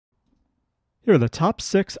Here are the top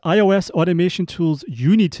 6 iOS automation tools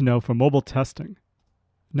you need to know for mobile testing.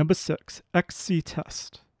 Number 6,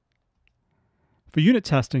 XCTest. For unit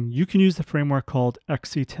testing, you can use the framework called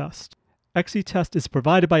XCTest. XCTest is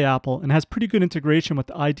provided by Apple and has pretty good integration with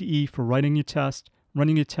the IDE for writing your test,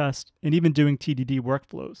 running your test, and even doing TDD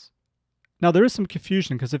workflows. Now there is some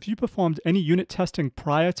confusion because if you performed any unit testing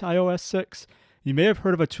prior to iOS 6, you may have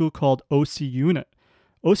heard of a tool called OC Unit.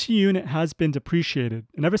 OC Unit has been depreciated,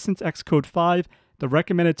 and ever since Xcode 5, the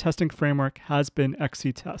recommended testing framework has been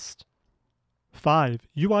XCTest. 5.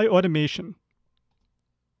 UI automation.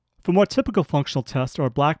 For more typical functional tests or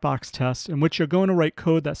black box tests in which you're going to write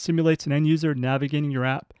code that simulates an end user navigating your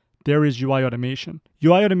app, there is UI automation.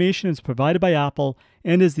 UI automation is provided by Apple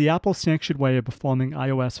and is the Apple-sanctioned way of performing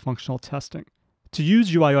iOS functional testing. To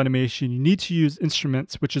use UI automation, you need to use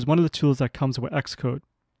Instruments, which is one of the tools that comes with Xcode.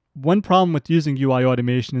 One problem with using UI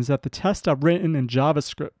automation is that the tests are written in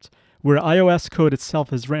JavaScript, where iOS code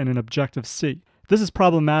itself is written in Objective-C. This is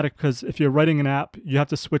problematic because if you're writing an app, you have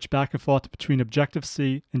to switch back and forth between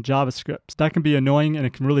Objective-C and JavaScript. That can be annoying and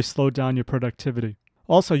it can really slow down your productivity.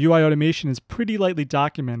 Also, UI automation is pretty lightly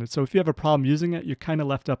documented, so if you have a problem using it, you're kind of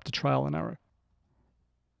left up to trial and error.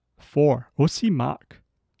 4. OC Mock.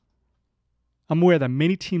 I'm aware that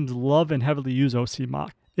many teams love and heavily use OC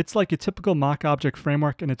Mock. It's like your typical mock object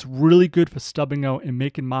framework, and it's really good for stubbing out and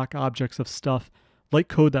making mock objects of stuff like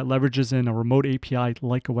code that leverages in a remote API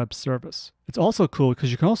like a web service. It's also cool because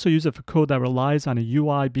you can also use it for code that relies on a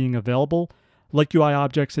UI being available, like UI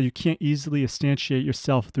objects that you can't easily instantiate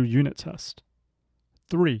yourself through unit test.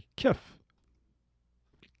 3. KIF.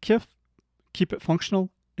 KIF, Keep It Functional,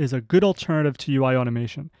 is a good alternative to UI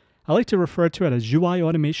automation. I like to refer to it as UI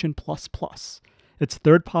Automation++. It's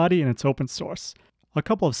third-party and it's open source. A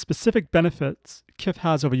couple of specific benefits KIF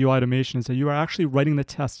has over UI automation is that you are actually writing the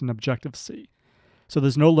test in Objective-C. So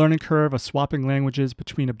there's no learning curve or swapping languages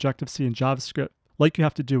between Objective-C and JavaScript like you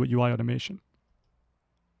have to do with UI automation.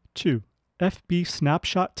 2.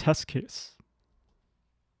 FBSnapshotTest Case.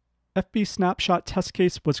 FBSnapshotTest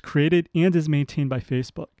Case was created and is maintained by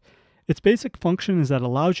Facebook. Its basic function is that it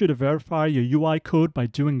allows you to verify your UI code by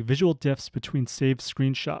doing visual diffs between saved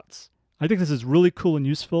screenshots. I think this is really cool and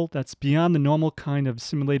useful. That's beyond the normal kind of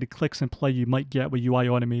simulated clicks and play you might get with UI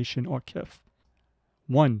automation or KIF.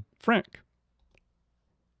 1. Frank.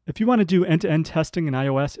 If you want to do end-to-end testing in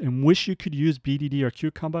iOS and wish you could use BDD or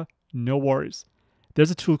Cucumber, no worries.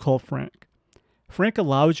 There's a tool called Frank. Frank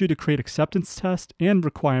allows you to create acceptance tests and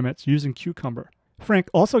requirements using Cucumber. Frank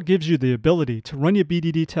also gives you the ability to run your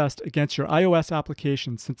BDD test against your iOS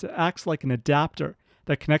application since it acts like an adapter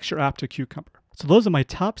that connects your app to Cucumber. So those are my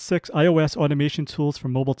top 6 iOS automation tools for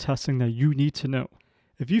mobile testing that you need to know.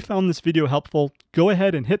 If you found this video helpful, go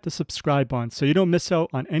ahead and hit the subscribe button so you don't miss out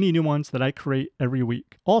on any new ones that I create every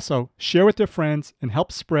week. Also, share with your friends and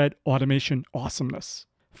help spread automation awesomeness.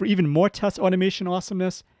 For even more test automation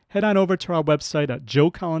awesomeness, head on over to our website at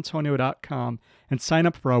joecolantonio.com and sign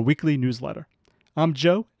up for our weekly newsletter. I'm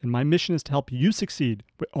Joe, and my mission is to help you succeed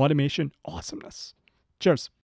with automation awesomeness. Cheers.